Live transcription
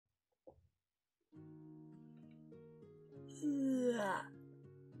Ugh.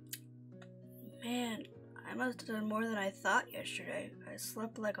 Man, I must have done more than I thought yesterday. I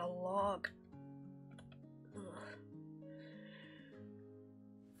slept like a log. Ugh.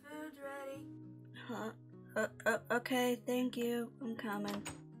 Food's ready. Huh? Okay, thank you. I'm coming.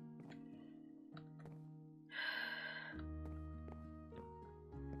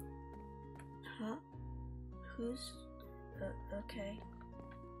 Huh? Who's... okay.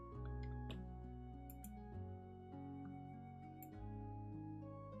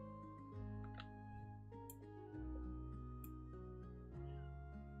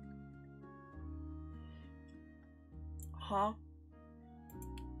 Huh?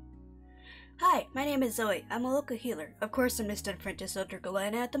 Hi, my name is Zoe. I'm a local healer. Of course, I'm Mr. Apprentice under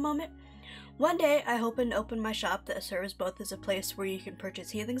Galena at the moment. One day, I hope to open my shop that serves both as a place where you can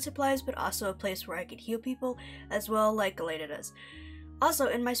purchase healing supplies, but also a place where I can heal people as well, like Galena does. Also,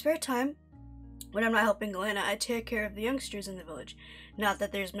 in my spare time, when I'm not helping Galena, I take care of the youngsters in the village. Not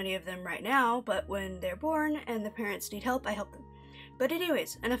that there's many of them right now, but when they're born and the parents need help, I help them. But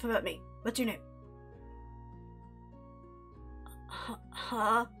anyways, enough about me. What's your name?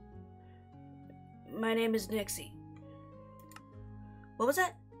 Huh? My name is Nixië. What was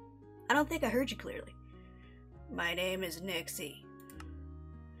that? I don't think I heard you clearly. My name is Nixië.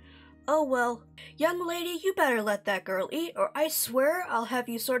 Oh well, young lady, you better let that girl eat, or I swear I'll have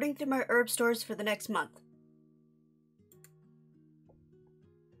you sorting through my herb stores for the next month.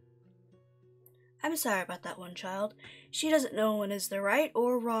 I'm sorry about that one, child. She doesn't know when is the right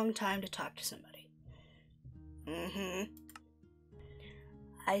or wrong time to talk to somebody.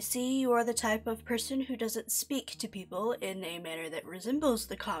 I see you are the type of person who doesn't speak to people in a manner that resembles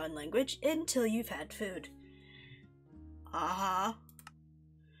the common language until you've had food. Uh-huh.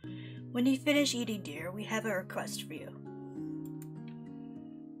 When you finish eating, dear, we have a request for you.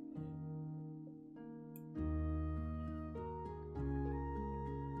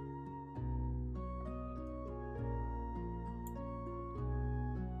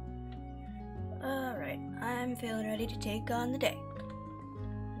 Alright, I'm feeling ready to take on the day.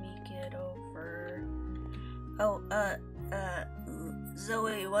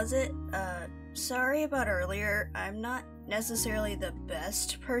 Zoe, was it? Sorry about earlier. I'm not necessarily the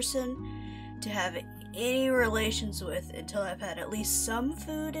best person to have any relations with until I've had at least some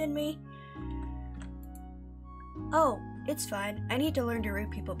food in me. Oh, it's fine. I need to learn to read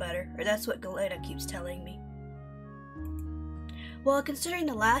people better, or that's what Galena keeps telling me. Well, considering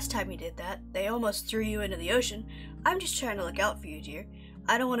the last time you did that, they almost threw you into the ocean, I'm just trying to look out for you, dear.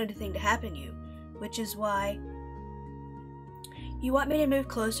 I don't want anything to happen to you, which is why... You want me to move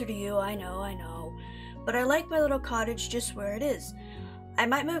closer to you, I know, but I like my little cottage just where it is. I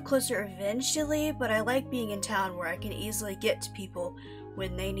might move closer eventually, but I like being in town where I can easily get to people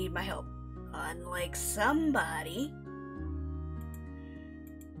when they need my help. Unlike somebody.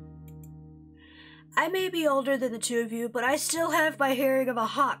 I may be older than the two of you, but I still have my hearing of a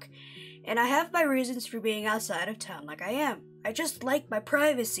hawk, and I have my reasons for being outside of town like I am. I just like my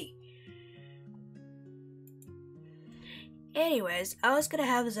privacy. Anyways, I was gonna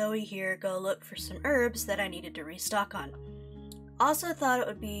have Zoe here go look for some herbs that I needed to restock on. Also thought it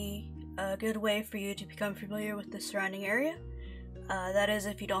would be a good way for you to become familiar with the surrounding area. That is,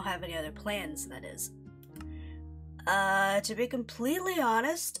 if you don't have any other plans, that is. To be completely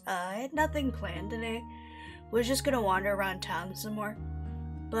honest, I had nothing planned today. Was just gonna wander around town some more.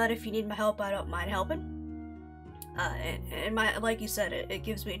 But if you need my help, I don't mind helping. Like you said, it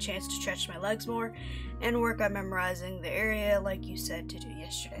gives me a chance to stretch my legs more and work on memorizing the area like you said to do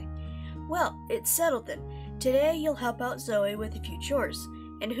yesterday. Well, it's settled then. Today you'll help out Zoe with a few chores,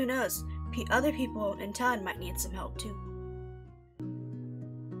 and who knows, other people in town might need some help too.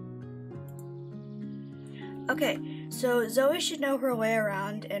 Okay, so Zoe should know her way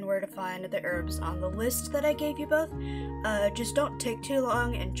around and where to find the herbs on the list that I gave you both. Just don't take too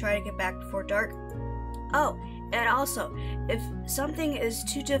long and try to get back before dark. Oh, and also, if something is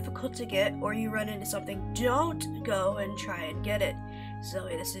too difficult to get or you run into something, don't go and try and get it.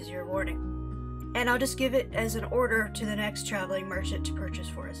 Zoe, this is your warning. And I'll just give it as an order to the next traveling merchant to purchase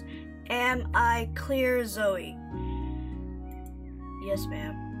for us. Am I clear, Zoe? Yes,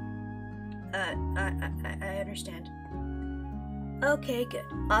 ma'am. I understand. Okay, good.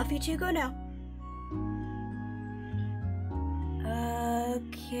 Off you two go now.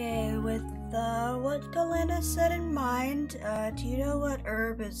 Okay, with what Galena said in mind, do you know what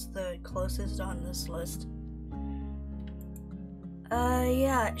herb is the closest on this list?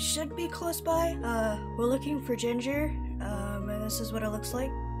 Yeah, it should be close by. We're looking for ginger, and this is what it looks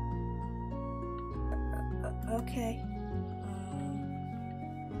like. Okay.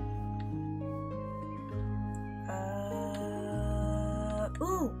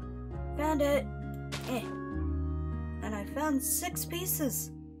 Ooh, found it. And I found 6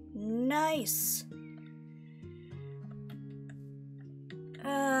 pieces. Nice.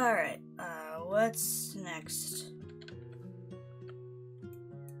 Alright, what's next?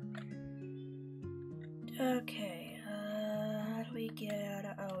 Okay, how do we get out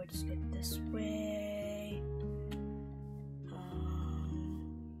of... Oh, we just go this way.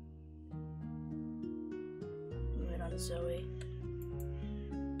 Wait on Zoe.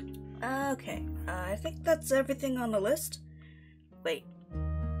 Okay, I think that's everything on the list. Wait,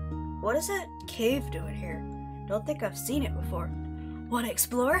 what is that cave doing here? Don't think I've seen it before. Wanna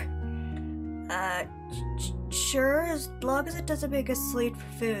explore? Sure, as long as it doesn't make us late for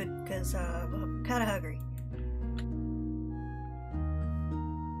food, cause I'm kinda hungry.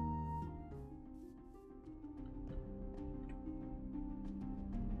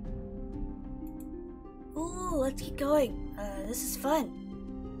 Ooh, let's keep going. This is fun.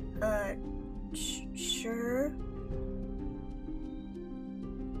 Sure.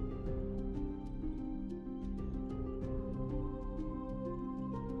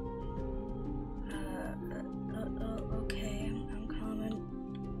 Okay, I'm coming.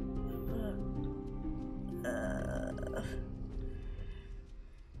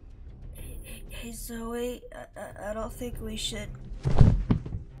 Hey Zoe, I don't think we should...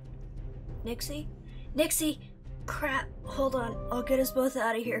 Nixië? Nixië! Crap, hold on, I'll get us both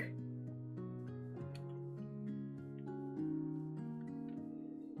out of here.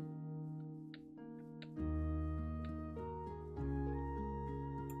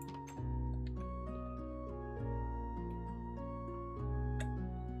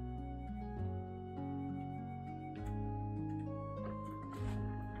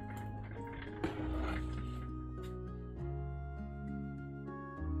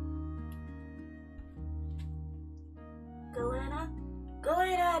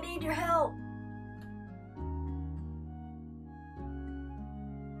 Galena, I need your help!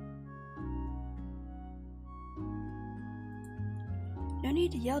 No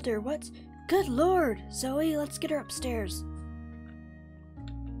need to yell at her, what's... Good lord! Zoe, let's get her upstairs.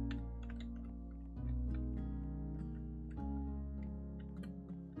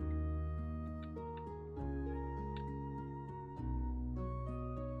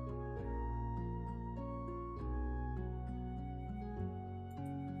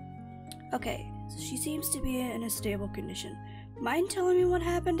 Okay, so she seems to be in a stable condition. Mind telling me what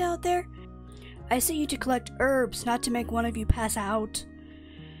happened out there? I sent you to collect herbs, not to make one of you pass out.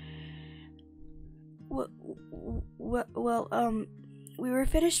 Well, we were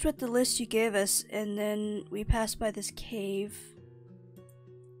finished with the list you gave us, and then we passed by this cave.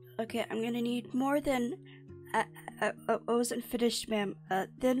 Okay, I'm gonna need more than... I wasn't finished, ma'am.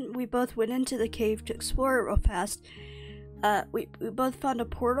 Then we both went into the cave to explore it real fast. We both found a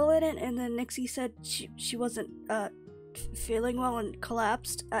portal in it, and then Nixië said she wasn't, feeling well and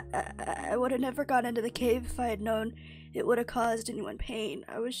collapsed. I would have never gone into the cave if I had known it would have caused anyone pain.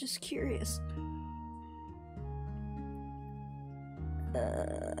 I was just curious.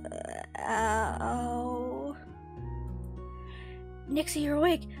 Ow. Nixië, you're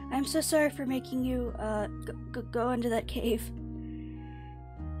awake. I'm so sorry for making you, go into that cave.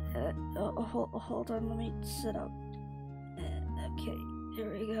 Hold on, let me sit up. Okay, there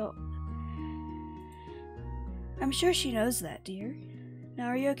we go. I'm sure she knows that, dear. Now,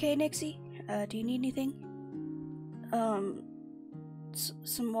 are you okay, Nixië? Do you need anything?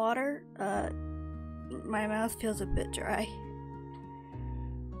 Some water? My mouth feels a bit dry.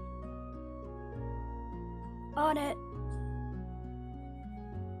 On it!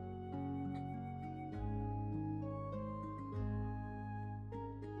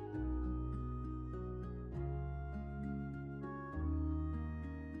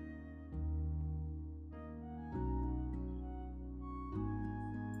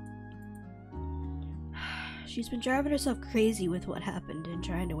 She's been driving herself crazy with what happened and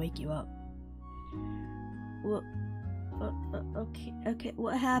trying to wake you up. Well, okay,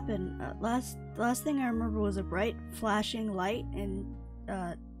 what happened? Last thing I remember was a bright, flashing light, and,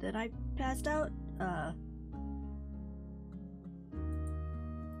 then I passed out?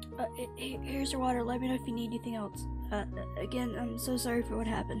 Here's your water, let me know if you need anything else. Again, I'm so sorry for what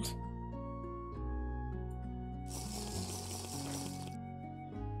happened.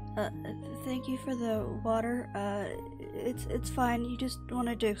 Thank you for the water. It's fine. You just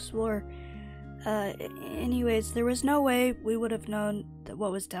wanted to explore. Anyways, there was no way we would have known that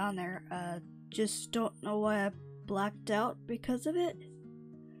what was down there. Just don't know why I blacked out because of it.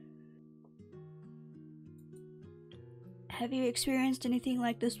 Have you experienced anything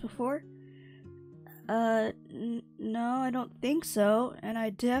like this before? No, I don't think so, and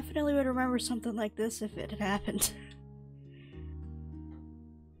I definitely would remember something like this if it had happened.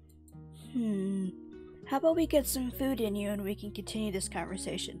 How about we get some food in you and we can continue this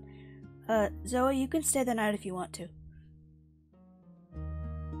conversation? Zoe, you can stay the night if you want to.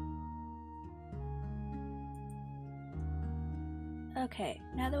 Okay,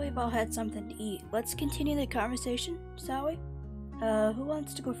 now that we've all had something to eat, let's continue the conversation, shall we? Who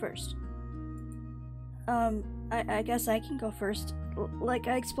wants to go first? I guess I can go first. Like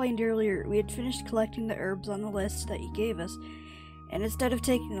I explained earlier, we had finished collecting the herbs on the list that you gave us, and instead of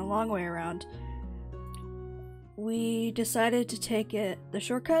taking the long way around, we decided to take the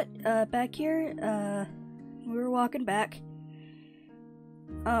shortcut, back here. We were walking back.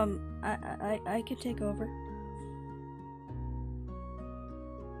 I can take over.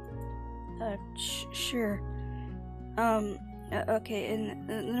 Sure. Okay, and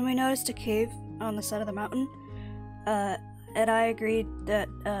then we noticed a cave on the side of the mountain. And I agreed that,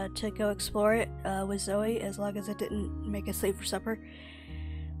 to go explore it, with Zoe, as long as it didn't make us late for supper.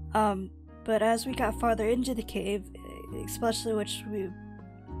 But as we got farther into the cave, especially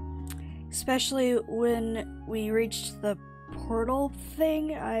when we reached the portal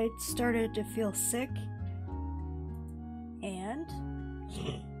thing, I started to feel sick. And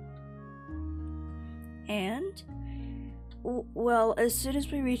well, as soon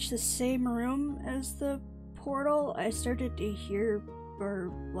as we reached the same room as the portal, I started to hear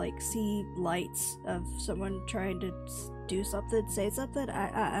or like see lights of someone trying to do something, say something.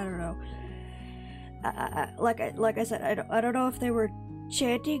 I don't know. Like I said, I don't know if they were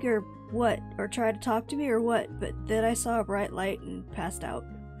chanting or what, or trying to talk to me or what, but then I saw a bright light and passed out.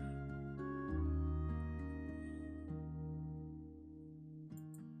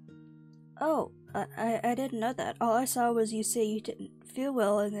 Oh, I didn't know that. All I saw was you say you didn't feel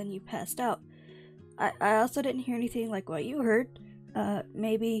well and then you passed out. I also didn't hear anything like what you heard.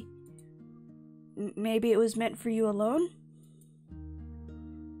 Maybe it was meant for you alone?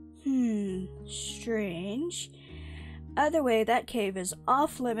 Strange. Either way, that cave is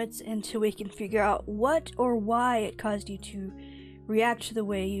off limits until we can figure out what or why it caused you to react the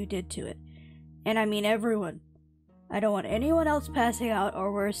way you did to it. And I mean everyone. I don't want anyone else passing out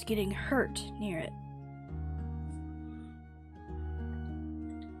or worse, getting hurt near it.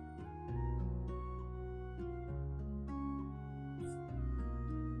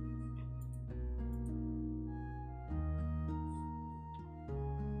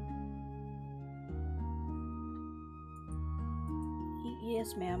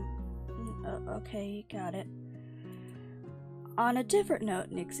 Yes, ma'am. Okay, got it. On a different note,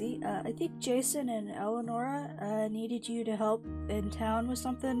 Nixië, I think Jason and Eleonora needed you to help in town with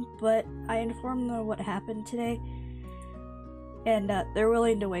something, but I informed them what happened today, and they're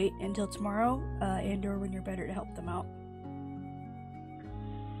willing to wait until tomorrow, and or when you're better to help them out.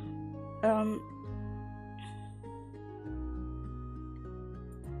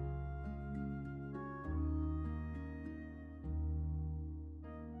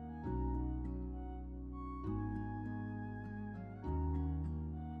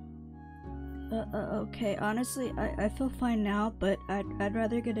 Okay, honestly, I feel fine now, but I'd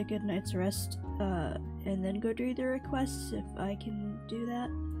rather get a good night's rest, and then go do the requests if I can do that.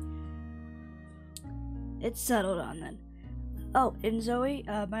 It's settled on then. Oh, and Zoe,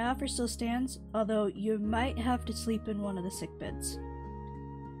 my offer still stands, although you might have to sleep in one of the sick beds.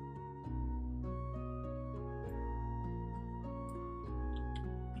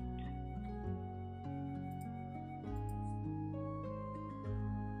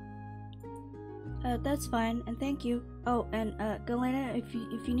 That's fine, and thank you. Oh, and Galena, if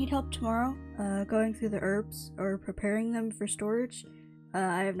you need help tomorrow, going through the herbs or preparing them for storage,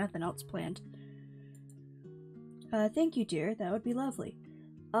 I have nothing else planned. Thank you, dear. That would be lovely.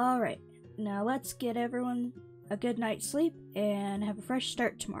 Alright, now let's get everyone a good night's sleep and have a fresh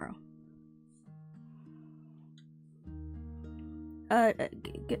start tomorrow.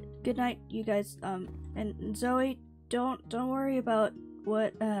 Good night, you guys. And Zoe, don't worry about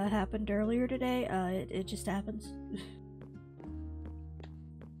what happened earlier today. It just happens.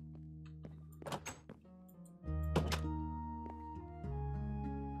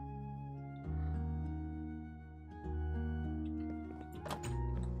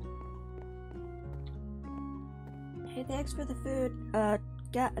 Hey, thanks for the food.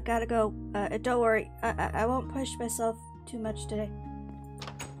 Gotta go. Don't worry. I won't push myself too much today.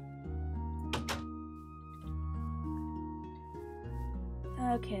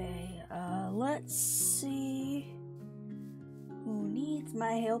 Okay, let's see who needs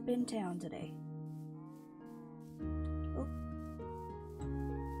my help in town today. Oh.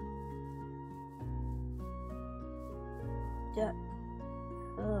 Yeah.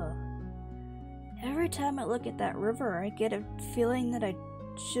 Ugh. Every time I look at that river, I get a feeling that I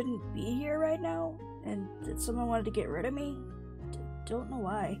shouldn't be here right now, and that someone wanted to get rid of me. Don't know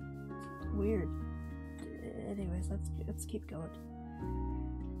why. It's weird. Anyways, let's keep going.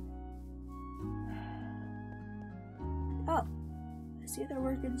 Oh, I see they're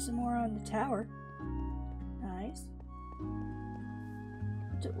working some more on the tower. Nice.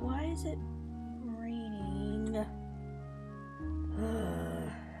 Why is it raining?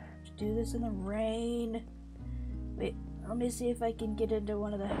 To do this in the rain. Wait, let me see if I can get into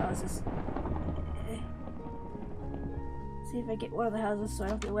one of the houses. See if I get one of the houses so I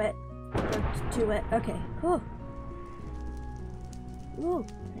don't get wet. Or too wet. Okay. Whew. Ooh,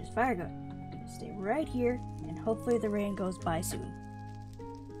 there's fire going. I'm gonna stay right here, and hopefully the rain goes by soon.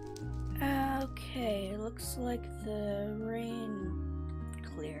 Okay, looks like the rain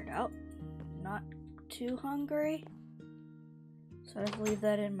cleared out. Not too hungry. So I just leave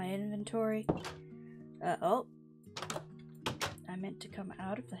that in my inventory. Oh. I meant to come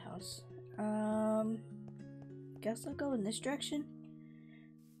out of the house. Guess I'll go in this direction.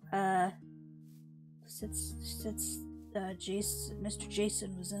 Since Mr.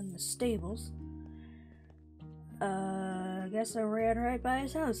 Jason was in the stables, I guess I ran right by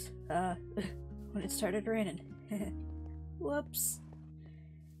his house, when it started raining. Whoops.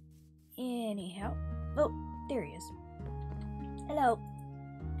 Anyhow. Oh, there he is. Hello.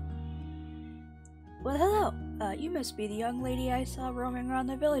 Well, hello. You must be the young lady I saw roaming around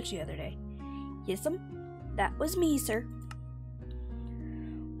the village the other day. Yes'm, that was me, sir.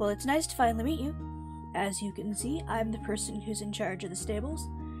 Well, it's nice to finally meet you. As you can see, I'm the person who's in charge of the stables.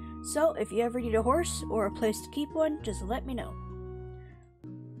 So, if you ever need a horse or a place to keep one, just let me know.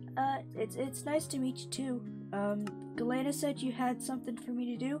 It's nice to meet you too. Galena said you had something for me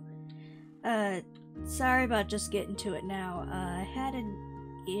to do. Sorry about just getting to it now. I had an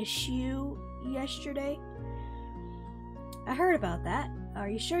issue yesterday. I heard about that. Are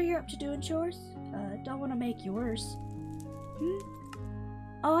you sure you're up to doing chores? Don't want to make you worse.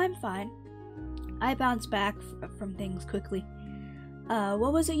 Oh, I'm fine. I bounce back from things quickly.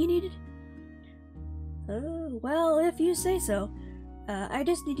 What was it you needed? Well, if you say so. I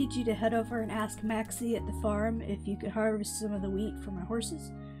just needed you to head over and ask Maxie at the farm if you could harvest some of the wheat for my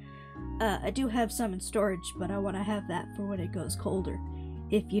horses. I do have some in storage, but I want to have that for when it goes colder,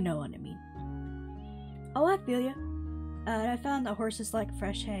 if you know what I mean. Oh, I feel ya. I found that horses like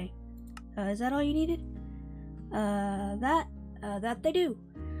fresh hay. Is that all you needed? That they do.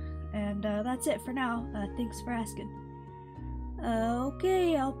 And that's it for now. Thanks for asking.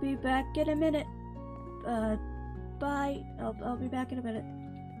 Okay, I'll be back in a minute. Bye. I'll be back in a minute.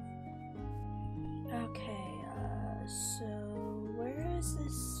 Okay, so where is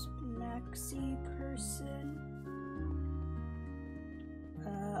this Maxie person?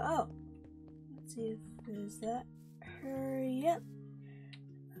 Oh. Let's see if is that her? Yep.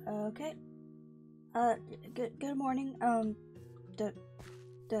 Okay. Good morning.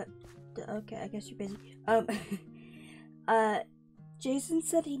 Okay, I guess you're busy. Jason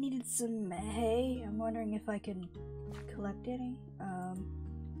said he needed some hay. I'm wondering if I can collect any.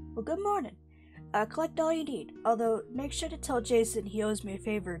 Well, good morning. Collect all you need. Although, make sure to tell Jason he owes me a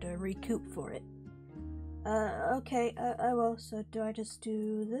favor to recoup for it. Okay, I will. So, do I just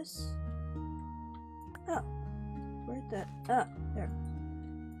do this? Oh. Where'd that? Oh, there.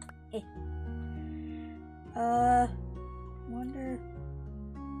 Hey. Wonder...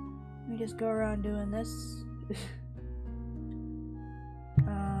 Let me just go around doing this.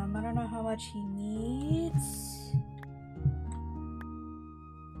 I don't know how much he needs.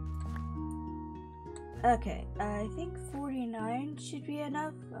 Okay, I think 49 should be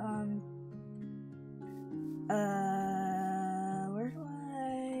enough. Where do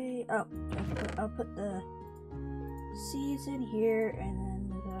I... Oh, I'll put the seeds in here and then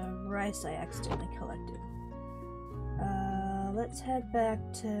the rice I accidentally collected. Let's head back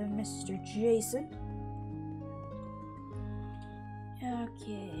to Mr. Jason.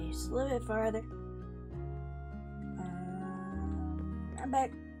 Okay, just a little bit farther. I'm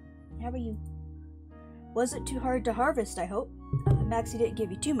back. How are you? Wasn't too hard to harvest, I hope. Maxie didn't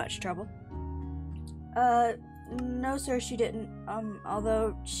give you too much trouble. No sir, she didn't.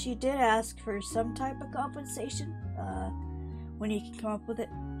 Although she did ask for some type of compensation, when you can come up with it.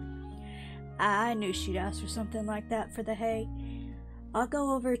 I knew she'd ask for something like that for the hay. I'll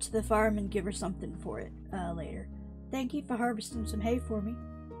go over to the farm and give her something for it, later. Thank you for harvesting some hay for me.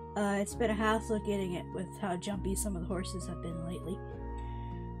 It's been a hassle getting it with how jumpy some of the horses have been lately.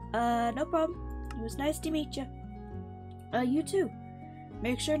 No problem. It was nice to meet you. You too.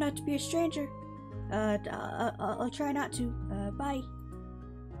 Make sure not to be a stranger. I'll try not to. Bye.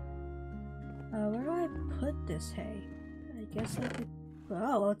 Where do I put this hay? I guess I could...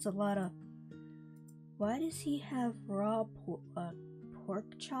 Oh, it's a lot of... Why does he have raw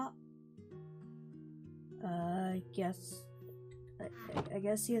pork chop? I guess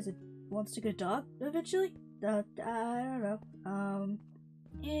he wants to get a dog eventually? I don't know.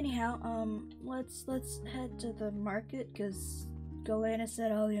 Anyhow, let's head to the market, because Galena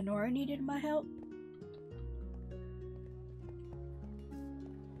said Eleonora needed my help.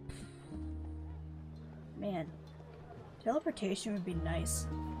 Man, teleportation would be nice,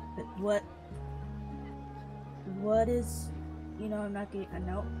 but what is, you know, I'm not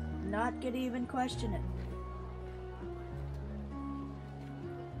gonna even question it.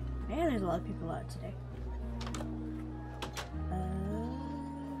 Man, there's a lot of people out today.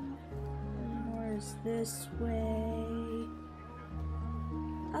 Where's this way?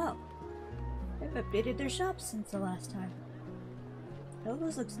 Oh, they've updated their shops since the last time. Oh,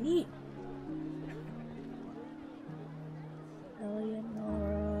 this looks neat.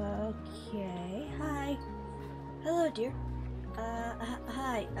 Eleonora, okay. Hi. Hello, dear.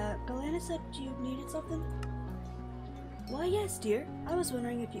 Hi. Galena said you needed something? Why, yes, dear. I was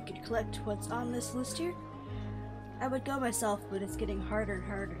wondering if you could collect what's on this list here. I would go myself, but it's getting harder and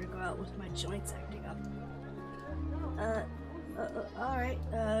harder to go out with my joints acting up. Alright.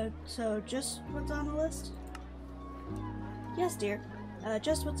 So just what's on the list? Yes, dear.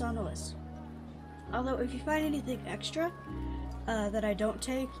 Just what's on the list. Although, if you find anything extra, that I don't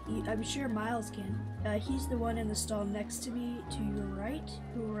take, I'm sure Miles can. He's the one in the stall next to me, to your right,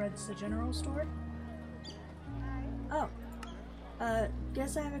 who runs the general store. Oh.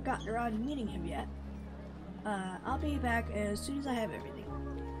 Guess I haven't gotten around to meeting him yet. I'll be back as soon as I have everything.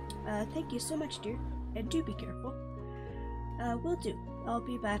 Thank you so much, dear. And do be careful. Will do. I'll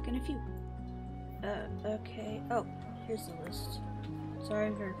be back in a few. Okay. Oh, here's the list.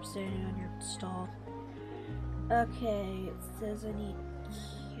 Sorry for standing on your stall. Okay, it says I need...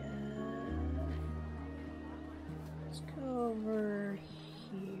 let's go over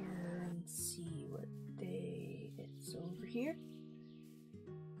here and see what it's over here.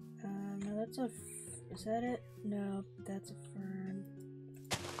 No, that's a... is that it? No, that's a fern.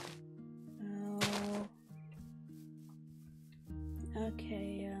 Oh.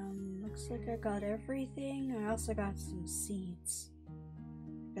 Okay, looks like I got everything. I also got some seeds.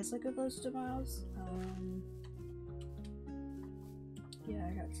 Guess I give those to Miles. Yeah,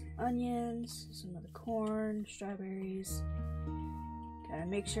 I got some onions, some of the corn, strawberries. Gotta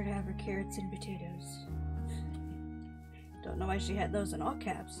make sure to have her carrots and potatoes. Don't know why she had those in all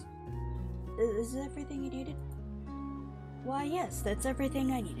caps. Is this everything you needed? Why, yes, that's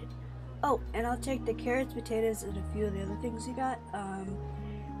everything I needed. Oh, and I'll take the carrots, potatoes, and a few of the other things you got.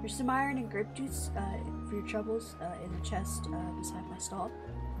 There's some iron and grape juice for your troubles in the chest beside my stall.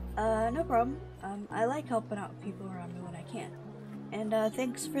 No problem. I like helping out people around me when I can. And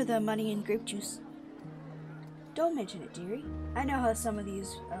thanks for the money and grape juice. Don't mention it, dearie. I know how some of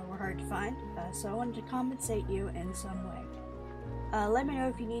these were hard to find, so I wanted to compensate you in some way. Let me know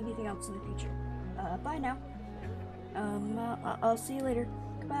if you need anything else in the future. Bye now. I'll see you later.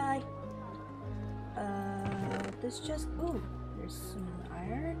 Goodbye. This just... ooh, there's some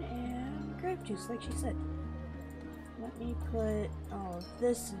iron and grape juice, like she said. Let me put all of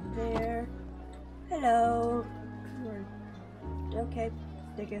this in there. Hello. Okay,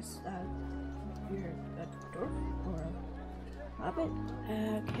 I guess, you're a dwarf or a hobbit?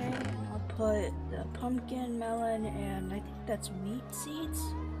 Okay, I'll put the pumpkin, melon, and I think that's wheat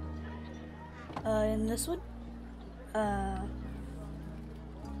seeds, in this one. I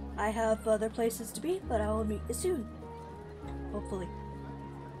have other places to be, but I will meet you soon. Hopefully.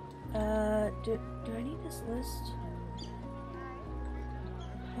 Do I need this list?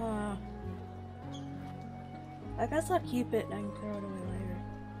 Huh. I guess I'll keep it and I can throw it away later.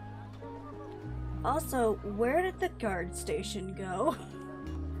 Also, where did the guard station go?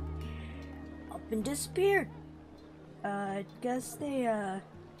 Up and disappeared. I guess the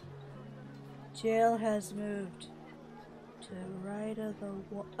jail has moved to the right of the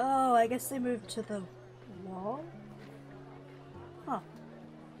wall. Oh, I guess they moved to the wall? Huh.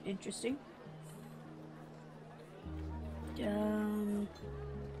 Interesting.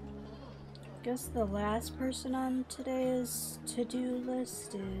 Guess the last person on today's to-do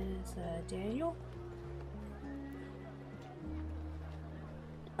list is Daniel.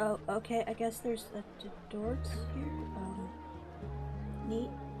 Oh, okay. I guess there's doors here. Neat.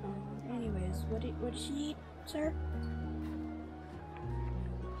 Anyways, what does she need, sir?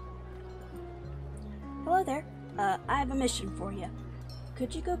 Hello there. I have a mission for you.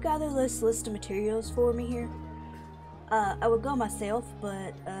 could you go gather this list of materials for me here? I would go myself,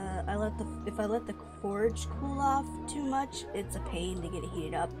 but if I let the forge cool off too much, it's a pain to get it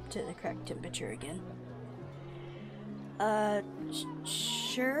heated up to the correct temperature again.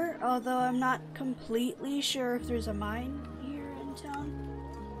 Sure, although I'm not completely sure if there's a mine here in town.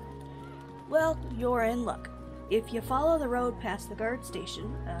 Well, you're in luck. If you follow the road past the guard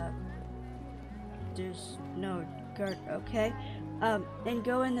station, there's no guard, okay, and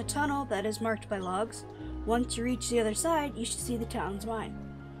go in the tunnel that is marked by logs. Once you reach the other side, you should see the town's mine.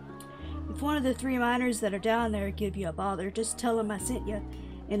 If one of the 3 miners that are down there give you a bother, just tell them I sent you,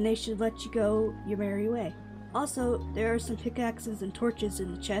 and they should let you go your merry way. Also, there are some pickaxes and torches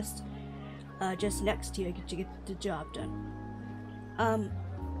in the chest, just next to you to get the job done.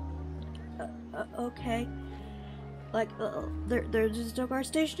 Okay. Like, there's no guard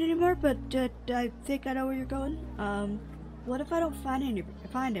station anymore, but I think I know where you're going. What if I don't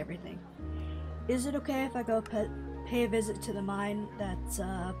find everything? Is it okay if I go pay a visit to the mine that's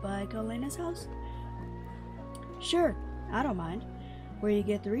by Galena's house? Sure, I don't mind. Where you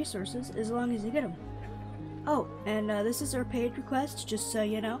get the resources, as long as you get them. Oh, and this is our paid request, just so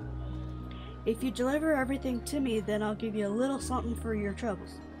you know. If you deliver everything to me, then I'll give you a little something for your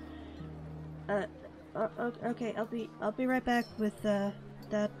troubles. Okay, I'll be right back with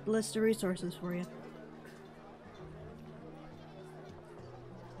that list of resources for you.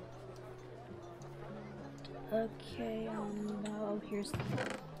 Okay, now here's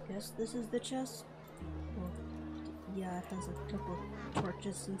guess this is the chest. Well, yeah, it has a couple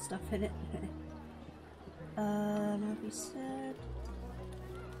torches and stuff in it. Now we said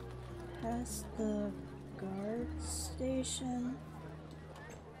past the guard station.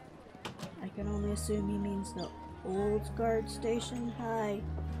 I can only assume he means the old guard station. Hi.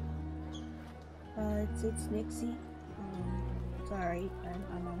 It's Nixië. Sorry,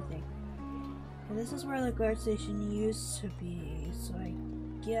 I'm on the thing. And this is where the guard station used to be, so I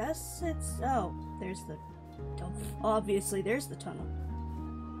guess it's... Oh, there's the... Oh, obviously, there's the tunnel.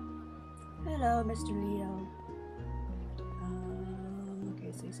 Hello, Mr. Leo.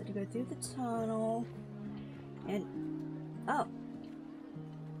 Okay, so you said to go through the tunnel. And... Oh.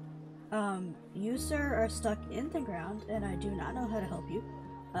 You, sir, are stuck in the ground, and I do not know how to help you.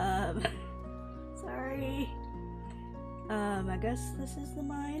 Sorry. I guess this is the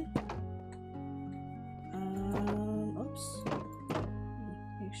mine. Oops.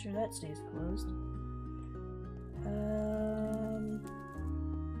 Make sure that stays closed.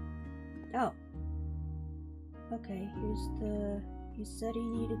 Oh. Okay, here's the... He said he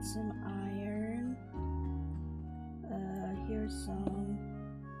needed some iron. Here's some...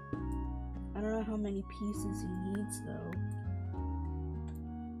 I don't know how many pieces he needs, though.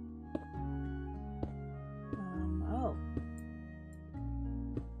 Oh.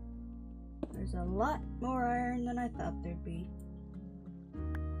 There's a lot more iron than I thought there'd be.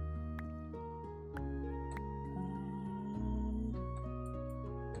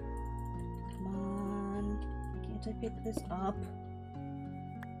 Come on. Can't I pick this up?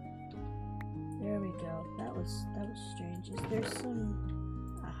 There we go. That was strange. Is there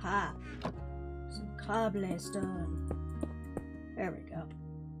some... Aha! Some cobblestone. There we go.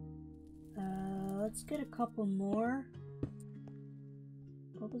 Let's get a couple more.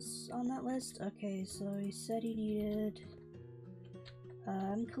 What was on that list? Okay, so he said he needed...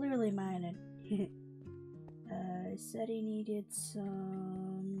 I'm clearly mining. He said he needed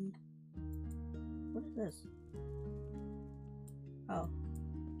some... What is this? Oh.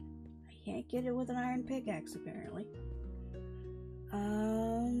 I can't get it with an iron pickaxe, apparently.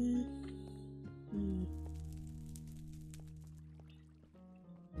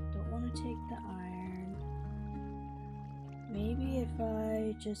 Don't want to take the iron. Maybe if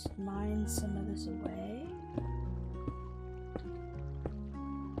I just mine some of this away.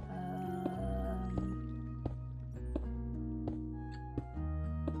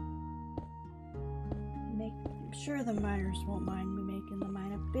 I'm sure the miners won't mind me making the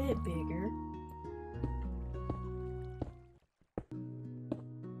mine a bit bigger.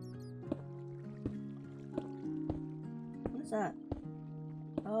 What is that?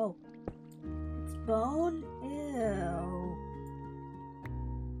 Oh. It's bone? Ew.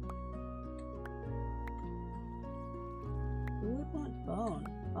 Who would want bone?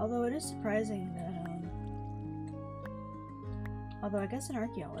 Although it is surprising that, although I guess an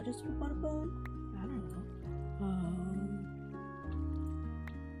archaeologist would want a bone? I don't know.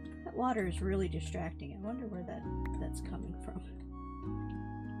 That water is really distracting. I wonder where that's coming from.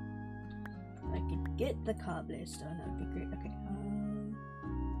 If I could get the cobblestone, that would be great. Okay.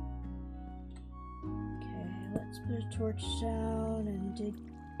 Okay, let's put a torch down and dig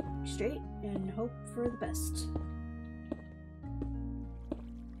straight and hope for the best.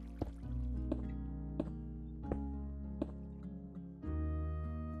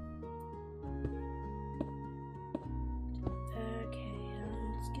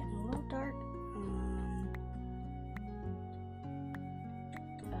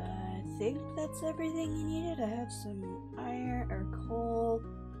 I think that's everything you needed. I have some iron or coal,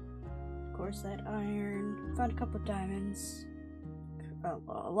 of course that iron, found a couple of diamonds, a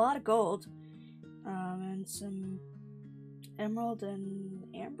lot of gold, and some emerald and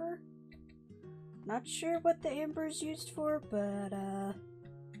amber. Not sure what the amber is used for, but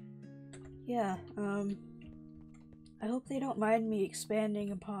yeah, I hope they don't mind me expanding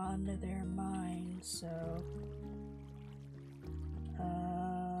upon their mine, so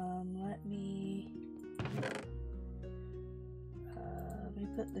let me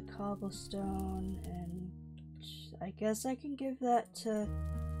put the cobblestone, and I guess I can give that to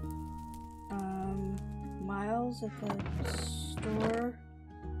Miles at the store.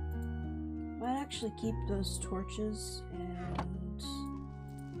 Might actually keep those torches, and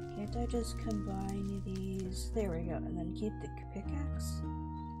can't I just combine these? There we go, and then keep the pickaxe.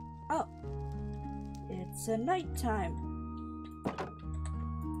 Oh, it's a nighttime.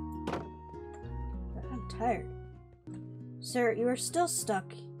 I'm tired. Sir, you are still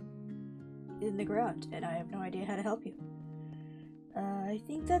stuck in the ground, and I have no idea how to help you. I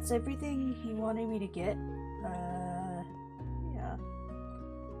think that's everything he wanted me to get. Yeah.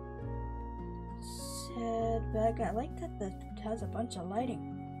 Let's head back. I like that it has a bunch of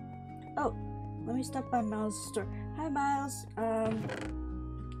lighting. Oh, let me stop by Miles' store. Hi, Miles.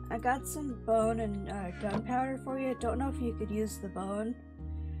 I got some bone and gunpowder for you. Don't know if you could use the bone,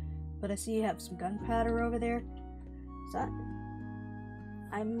 but I see you have some gunpowder over there. So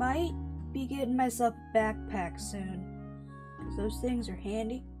I might be getting myself a backpack soon, because those things are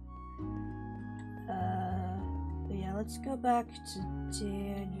handy. But yeah, let's go back to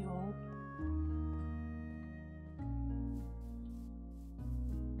Daniel.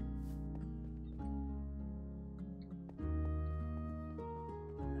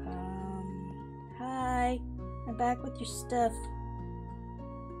 Hi, I'm back with your stuff.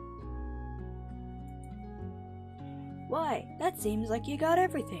 Why, that seems like you got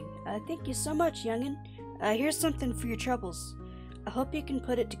everything. Thank you so much, youngin'. Here's something for your troubles. I hope you can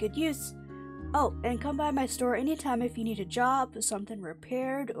put it to good use. Oh, and come by my store anytime if you need a job, something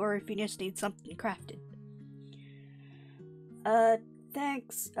repaired, or if you just need something crafted.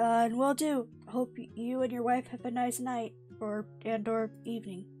 Thanks, and will do. Hope you and your wife have a nice night, or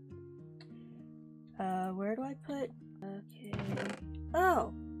evening. Where do I put? Okay.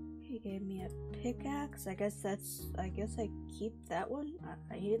 Oh! He gave me a pickaxe. I guess I keep that one.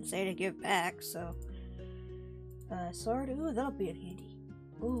 He didn't say to give back, so. Sword. Ooh, that'll be handy.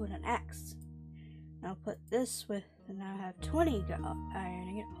 Ooh, and an axe. I'll put this with, and now I have 20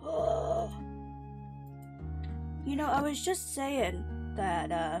 ironing it. Oh. You know, I was just saying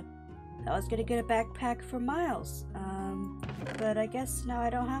that, I was gonna get a backpack for Miles. But I guess now I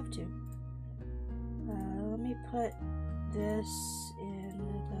don't have to. Let me put this in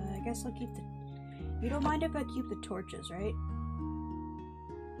the, I guess I'll keep the, you don't mind if I keep the torches, right?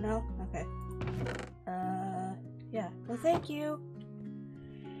 No? Okay. Yeah. Well, thank you.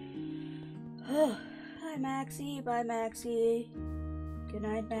 Hi, Maxie. Bye, Maxie. Good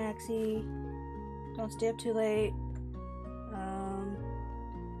night, Maxie. Don't stay up too late.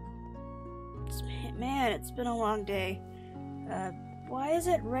 Man, it's been a long day. Why is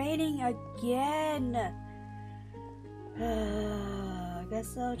it raining again? I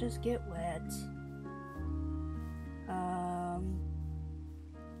guess I'll just get wet.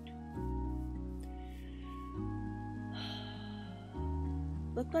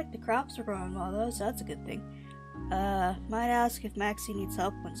 Looked like the crops are growing well though, so that's a good thing. Might ask if Maxie needs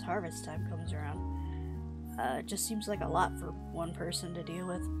help when harvest time comes around. It just seems like a lot for one person to deal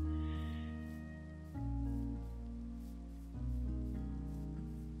with.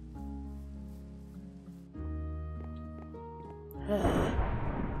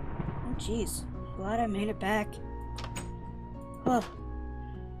 Oh jeez, glad I made it back. Oh.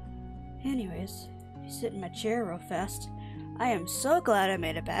 Anyways, I sit in my chair real fast. I am so glad I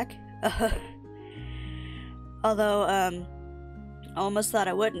made it back. Although, I almost thought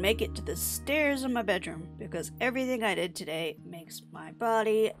I wouldn't make it to the stairs in my bedroom because everything I did today makes my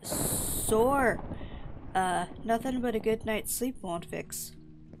body sore. Nothing but a good night's sleep won't fix.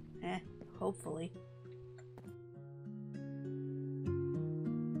 Hopefully.